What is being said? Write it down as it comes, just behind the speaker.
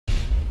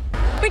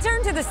We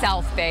turn to the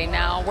South Bay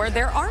now, where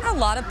there aren't a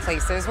lot of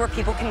places where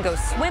people can go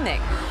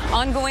swimming.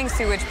 Ongoing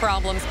sewage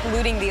problems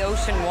polluting the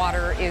ocean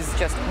water is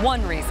just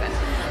one reason.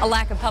 A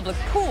lack of public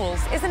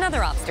pools is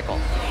another obstacle.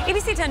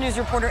 ABC 10 News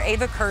reporter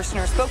Ava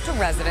Kirshner spoke to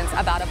residents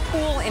about a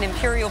pool in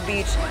Imperial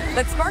Beach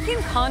that's sparking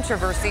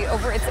controversy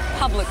over its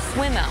public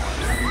swim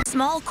hours.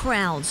 Small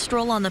crowds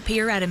stroll on the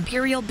pier at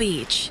Imperial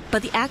Beach,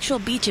 but the actual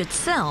beach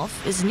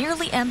itself is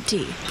nearly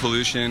empty.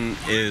 Pollution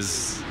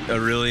is a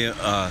really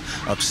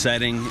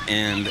upsetting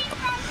and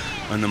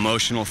an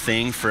emotional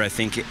thing for, I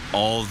think,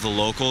 all of the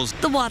locals.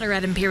 The water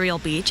at Imperial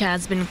Beach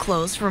has been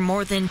closed for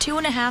more than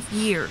 2.5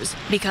 years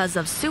because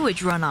of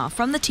sewage runoff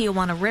from the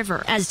Tijuana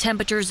River. As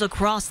temperatures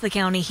across the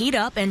county heat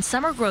up and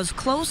summer grows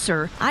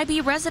closer,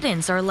 IB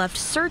residents are left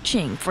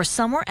searching for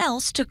somewhere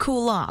else to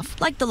cool off,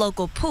 like the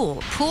local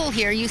pool. Pool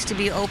here used to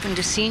be open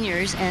to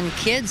seniors and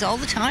kids all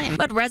the time.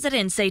 But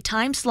residents say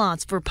time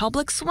slots for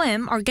public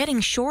swim are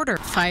getting shorter.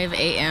 5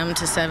 a.m.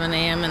 to 7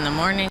 a.m. in the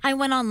morning. I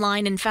went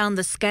online and found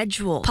the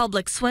schedule.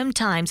 Public swim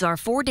times are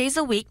 4 days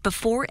a week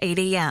before 8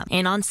 a.m.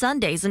 and on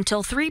Sundays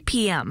until 3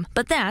 p.m.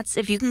 But that's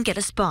if you can get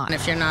a spot. And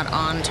if you're not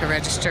on to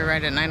register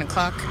right at 9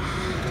 o'clock,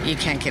 you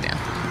can't get in.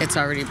 It's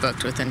already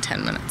booked within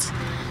 10 minutes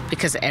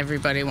because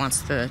everybody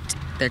wants their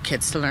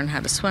kids to learn how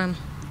to swim.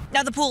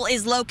 Now, the pool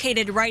is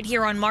located right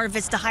here on Mar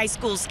Vista High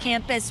School's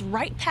campus,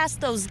 right past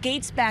those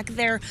gates back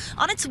there.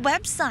 On its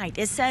website,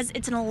 it says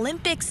it's an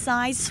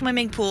Olympic-sized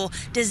swimming pool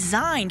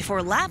designed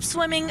for lap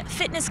swimming,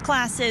 fitness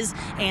classes,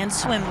 and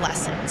swim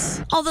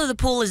lessons. Although the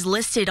pool is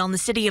listed on the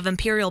City of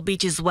Imperial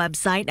Beach's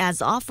website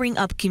as offering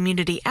up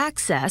community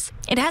access,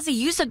 it has a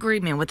use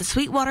agreement with the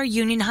Sweetwater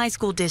Union High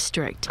School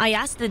District. I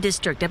asked the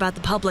district about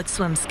the public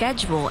swim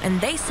schedule,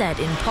 and they said,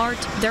 in part,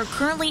 they're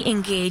currently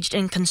engaged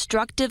in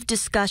constructive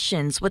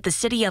discussions with the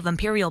City of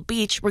Imperial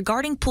Beach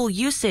regarding pool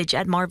usage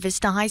at Mar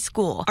Vista High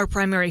School. Our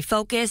primary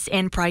focus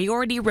and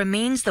priority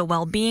remains the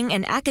well-being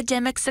and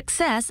academic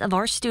success of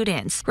our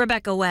students.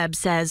 Rebecca Webb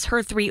says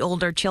her 3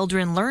 older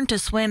children learned to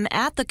swim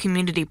at the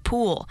community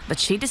pool, but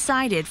she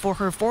decided for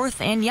her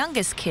 4th and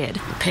youngest kid,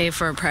 Pay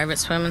for a private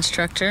swim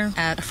instructor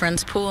at a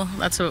friend's pool.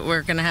 That's what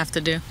we're going to have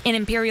to do. In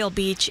Imperial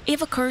Beach,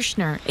 Ava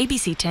Kirshner,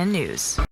 ABC 10 News.